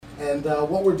And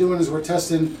what we're doing is we're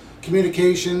testing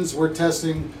communications, we're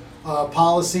testing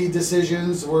policy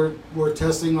decisions, we're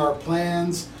testing our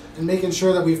plans, and making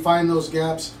sure that we find those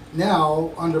gaps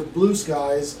now under blue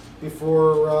skies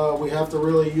before we have to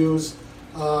really use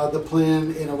the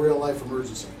plan in a real life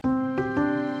emergency.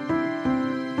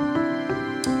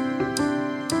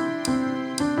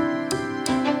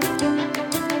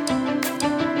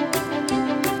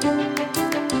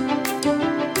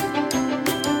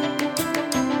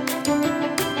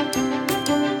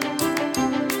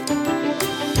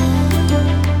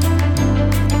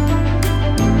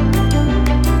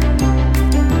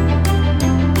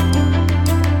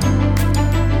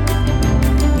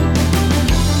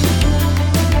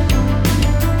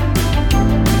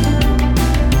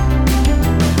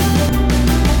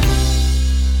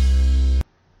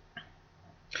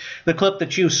 The clip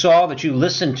that you saw, that you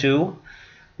listened to,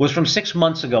 was from 6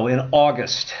 months ago in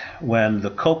August, when the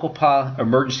Cocopah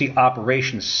Emergency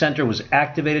Operations Center was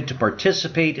activated to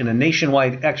participate in a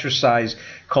nationwide exercise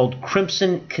called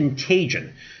Crimson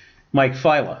Contagion. Mike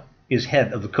Fila is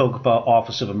head of the Cocopah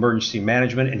Office of Emergency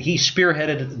Management, and he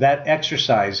spearheaded that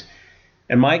exercise.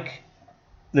 And Mike,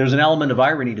 there's an element of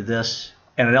irony to this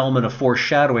and an element of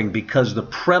foreshadowing, because the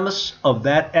premise of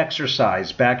that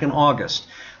exercise back in August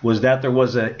was that there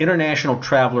was an international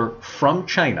traveler from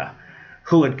China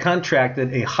who had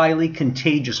contracted a highly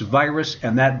contagious virus,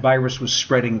 and that virus was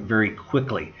spreading very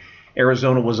quickly.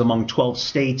 Arizona was among 12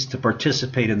 states to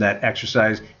participate in that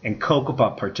exercise, and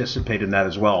Cocopah participated in that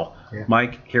as well. Yeah.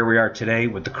 Mike, here we are today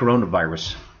with the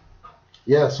coronavirus.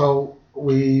 Yeah, so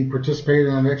we participated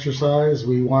in an exercise.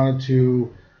 We wanted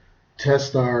to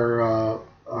test our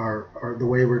the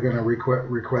way we're going to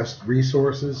request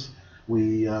resources.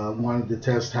 We wanted to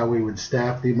test how we would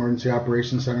staff the Emergency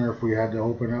Operations Center if we had to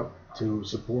open up to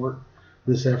support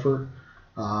this effort.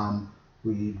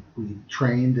 We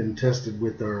trained and tested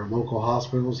with our local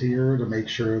hospitals here to make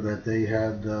sure that they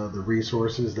had the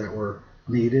resources that were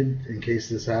needed in case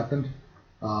this happened.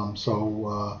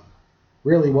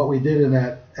 Really what we did in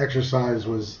that exercise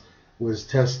was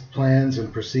test plans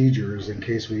and procedures in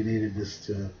case we needed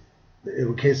this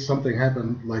in case something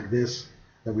happened like this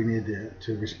that we needed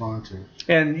to respond to.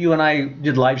 And you and I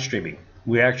did live streaming.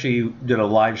 We actually did a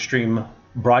live stream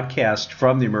broadcast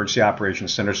from the Emergency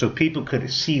Operations Center so people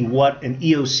could see what an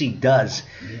EOC does,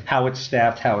 how it's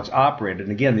staffed, how it's operated.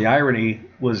 And again, the irony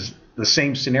was the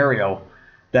same scenario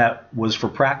that was for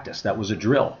practice, that was a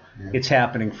drill. Yeah. It's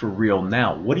happening for real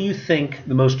now. What do you think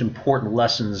the most important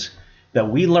lessons that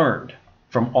we learned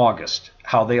from August,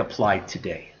 how they apply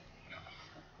today?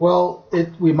 Well,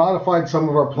 we modified some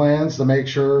of our plans to make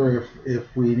sure if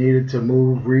we needed to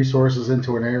move resources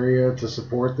into an area to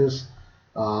support this,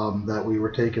 that we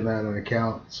were taking that into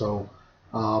account. So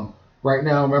right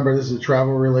now, remember, this is a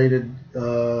travel-related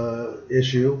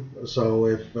issue. So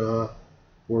if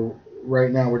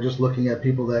we're just looking at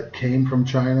people that came from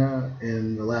China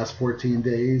in the last 14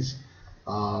 days,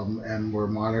 and we're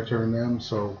monitoring them.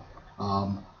 So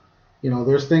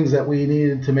there's things that we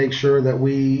needed to make sure that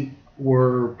we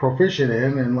were proficient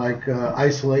in, and like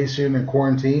isolation and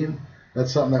quarantine.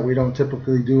 That's something that we don't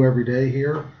typically do every day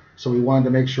here. So we wanted to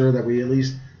make sure that we at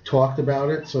least talked about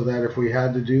it, so that if we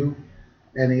had to do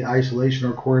any isolation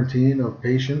or quarantine of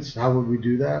patients, how would we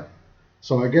do that?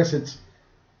 So I guess it's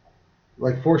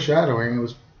like foreshadowing. It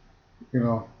was,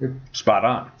 spot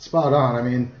on. Spot on. I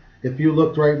mean, if you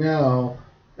looked right now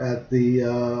at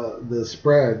the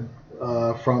spread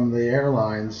from the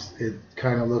airlines, it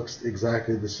kind of looks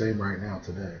exactly the same right now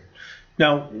today.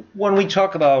 Now, when we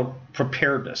talk about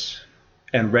preparedness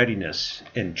and readiness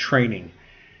and training,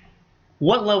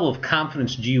 what level of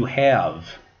confidence do you have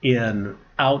in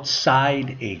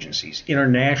outside agencies,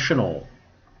 international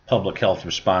public health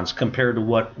response, compared to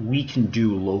what we can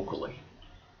do locally?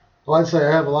 Well, I'd say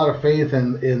I have a lot of faith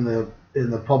in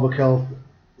the public health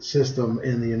system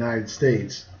in the United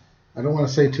States. I don't want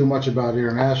to say too much about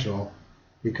international,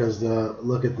 because the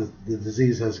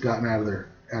disease has gotten out of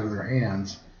their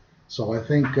hands. So I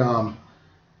think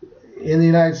in the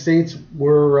United States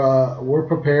we're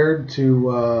prepared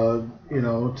to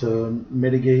to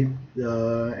mitigate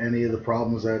any of the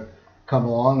problems that come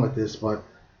along with this. But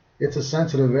it's a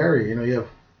sensitive area.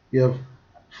 You have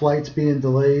flights being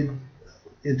delayed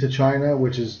into China,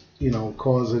 which is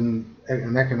causing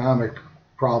an economic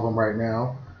problem right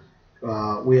now.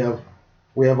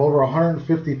 We have over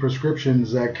 150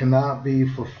 prescriptions that cannot be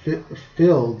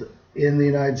fulfilled in the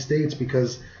United States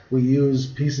because we use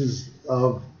pieces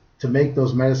to make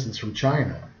those medicines from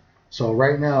China. So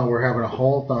right now we're having a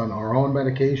halt on our own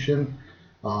medication.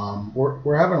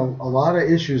 We're having a lot of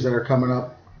issues that are coming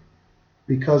up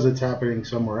because it's happening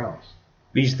somewhere else.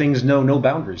 These things know no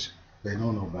boundaries. They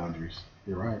know no boundaries.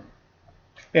 You're right.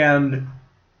 And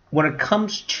when it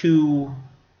comes to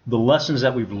the lessons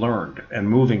that we've learned and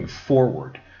moving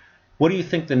forward, what do you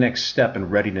think the next step in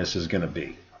readiness is going to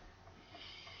be?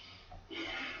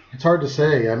 It's hard to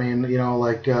say. I mean,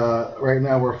 like right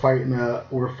now we're fighting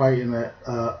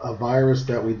a virus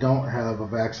that we don't have a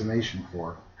vaccination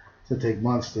for. It's going to take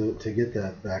months to get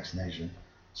that vaccination.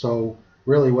 So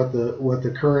really, what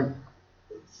the current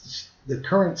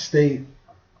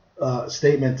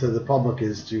statement to the public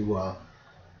is to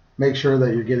make sure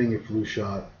that you're getting your flu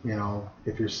shot.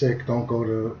 If you're sick, don't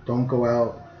go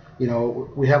out.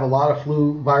 We have a lot of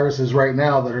flu viruses right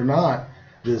now that are not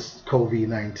this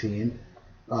COVID-19.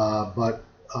 But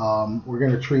we're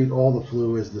going to treat all the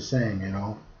flu as the same,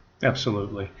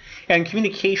 Absolutely. And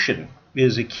communication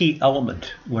is a key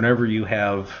element whenever you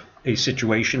have a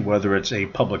situation, whether it's a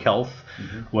public health,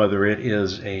 whether it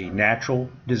is a natural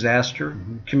disaster,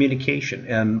 communication.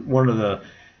 And one of the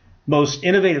most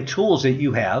innovative tools that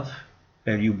you have,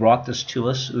 and you brought this to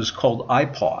us, is called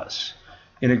IPAWS,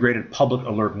 Integrated Public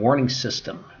Alert Warning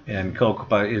System. And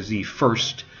Cocopah is the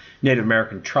first Native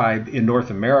American tribe in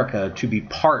North America to be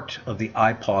part of the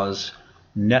IPAWS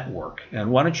network.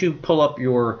 And why don't you pull up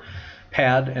your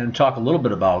pad and talk a little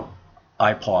bit about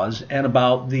IPAWS and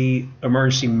about the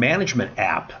emergency management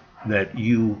app that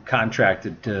you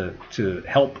contracted to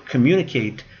help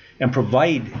communicate and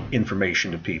provide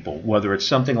information to people, whether it's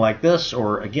something like this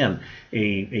or, again,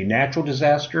 a natural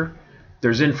disaster.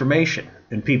 There's information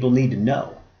and people need to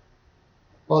know.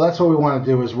 Well, that's what we want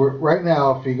to do. Right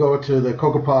now, if you go to the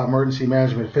Cocopah Emergency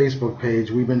Management Facebook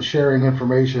page, we've been sharing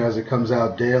information as it comes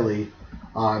out daily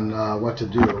on what to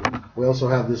do. We also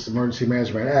have this emergency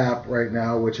management app right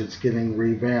now, which it's getting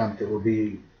revamped. It will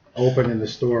be open in the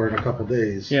store in a couple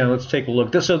days. Yeah, let's take a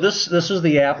look. So this is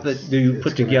the app that you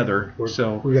put together.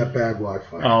 So we got bad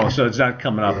Wi-Fi. Oh, so it's not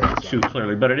coming up too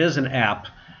clearly, but it is an app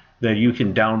that you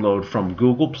can download from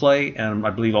Google Play and I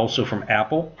believe also from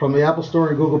Apple. From the Apple Store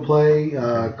and Google Play,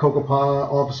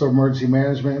 Cocopah Office of Emergency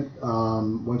Management.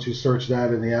 Once you search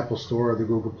that in the Apple Store or the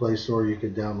Google Play Store, you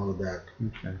can download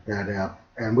that app.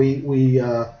 And we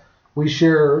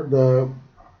share the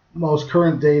most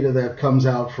current data that comes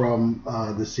out from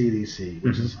the CDC,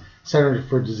 which is Center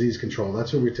for Disease Control.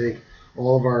 That's where we take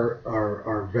all of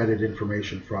our vetted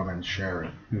information from and share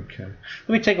it. Okay. Let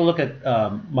me take a look at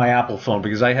my Apple phone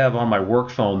because I have on my work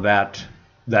phone that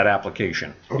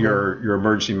application, your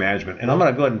emergency management. And I'm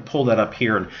going to go ahead and pull that up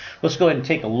here. And let's go ahead and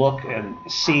take a look and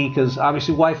see, because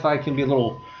obviously Wi-Fi can be a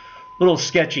little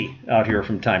sketchy out here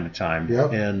from time to time.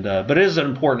 Yep. And but it is an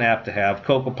important app to have,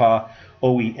 Cocopah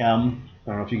OEM. I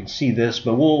don't know if you can see this,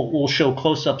 but we'll show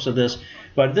close-ups of this.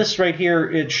 But this right here,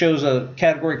 it shows a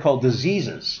category called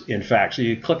diseases, in fact. So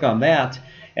you click on that,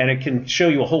 and it can show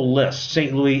you a whole list.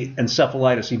 St. Louis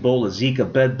encephalitis, Ebola, Zika,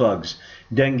 bed bugs,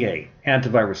 dengue,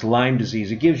 antivirus, Lyme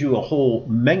disease. It gives you a whole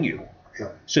menu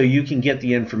so you can get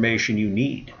the information you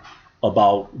need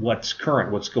about what's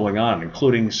current, what's going on,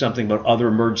 including something about other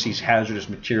emergencies, hazardous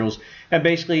materials, and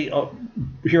basically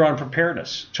here on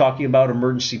preparedness, talking about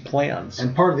emergency plans.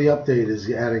 And part of the update is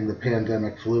adding the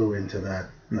pandemic flu into that.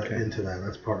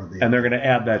 That's part of the. And they're going to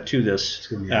add that to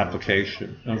this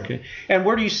application. Okay. Yeah. And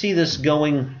where do you see this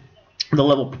going? The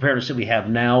level of preparedness that we have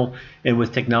now, and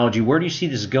with technology, where do you see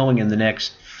this going in the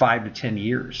next 5 to 10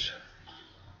 years?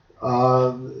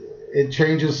 It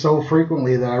changes so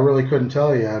frequently that I really couldn't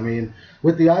tell you. I mean,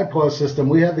 with the IPAWS system,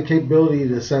 we have the capability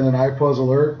to send an IPAWS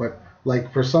alert, but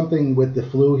like for something with the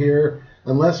flu here,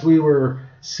 unless we were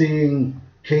seeing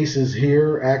cases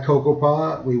here at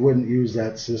Cocopah, we wouldn't use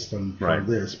that system for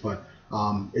this. But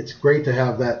it's great to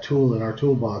have that tool in our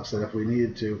toolbox that if we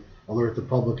needed to alert the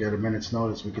public at a minute's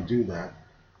notice, we could do that.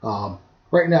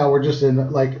 Right now, we're just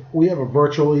we have a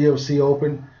virtual EOC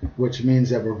open, which means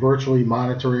that we're virtually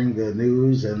monitoring the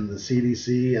news and the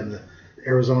CDC and the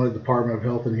Arizona Department of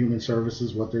Health and Human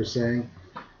Services, what they're saying.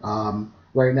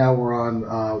 Right now, we're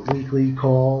on weekly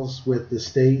calls with the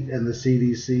state and the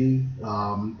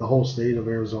CDC, the whole state of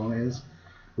Arizona is.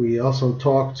 We also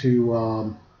talk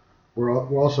to,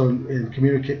 we're also in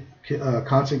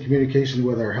constant communication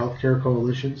with our healthcare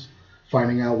coalitions,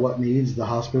 finding out what needs the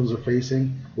hospitals are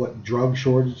facing, what drug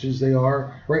shortages they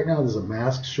are. Right now, there's a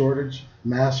mask shortage.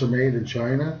 Masks are made in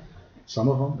China, some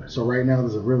of them. So right now,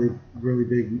 there's a really, really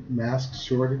big mask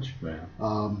shortage.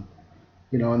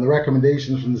 And the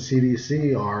recommendations from the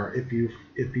CDC are if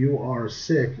you are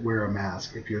sick, wear a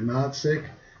mask. If you're not sick,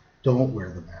 don't wear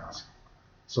the mask.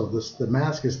 So the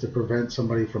mask is to prevent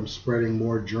somebody from spreading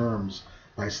more germs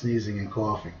by sneezing and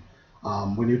coughing.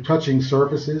 When you're touching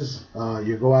surfaces,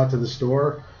 you go out to the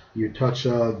store, You touch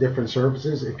different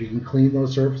surfaces. If you can clean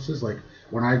those surfaces, like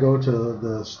when I go to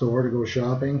the store to go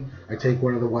shopping, I take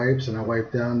one of the wipes and I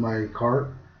wipe down my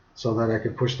cart so that I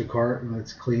can push the cart and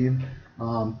it's clean.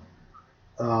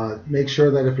 Make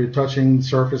sure that if you're touching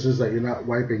surfaces that you're not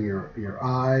wiping your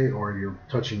eye, or you're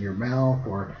touching your mouth,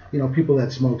 or people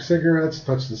that smoke cigarettes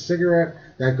touch the cigarette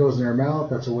that goes in their mouth.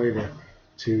 That's a way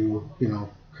to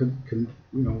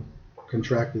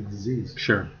contract the disease.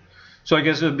 Sure. So I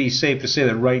guess it would be safe to say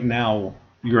that right now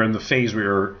you're in the phase where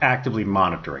you're actively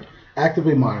monitoring.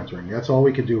 Actively monitoring. That's all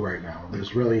we can do right now.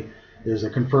 There's a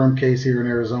confirmed case here in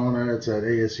Arizona. It's at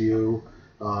ASU.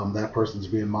 That person's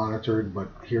being monitored, but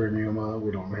here in Yuma,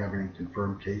 we don't have any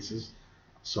confirmed cases.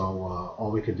 So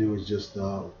all we could do is just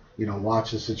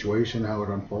watch the situation, how it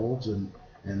unfolds,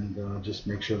 and just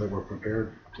make sure that we're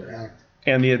prepared to act.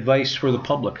 And the advice for the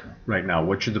public right now,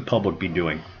 what should the public be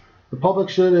doing? The public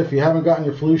should, if you haven't gotten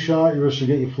your flu shot, you should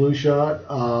get your flu shot.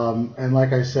 And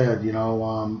like I said,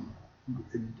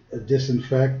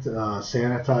 disinfect,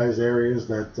 sanitize areas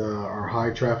that are high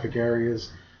traffic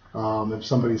areas. If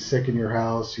somebody's sick in your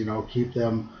house, keep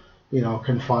them,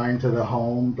 confined to the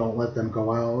home. Don't let them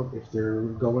go out. If they're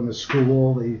going to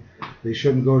school, they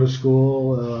shouldn't go to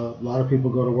school. A lot of people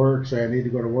go to work, say I need to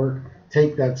go to work.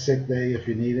 Take that sick day if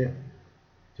you need it.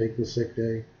 Take the sick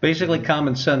day. Basically,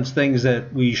 common sense things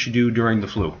that we should do during the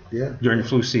flu. Yeah. During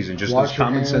flu season, just Wash those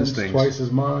common your hands sense things. Twice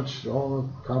as much. All the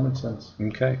common sense.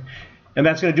 Okay. And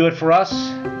that's going to do it for us,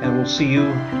 and we'll see you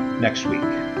next week.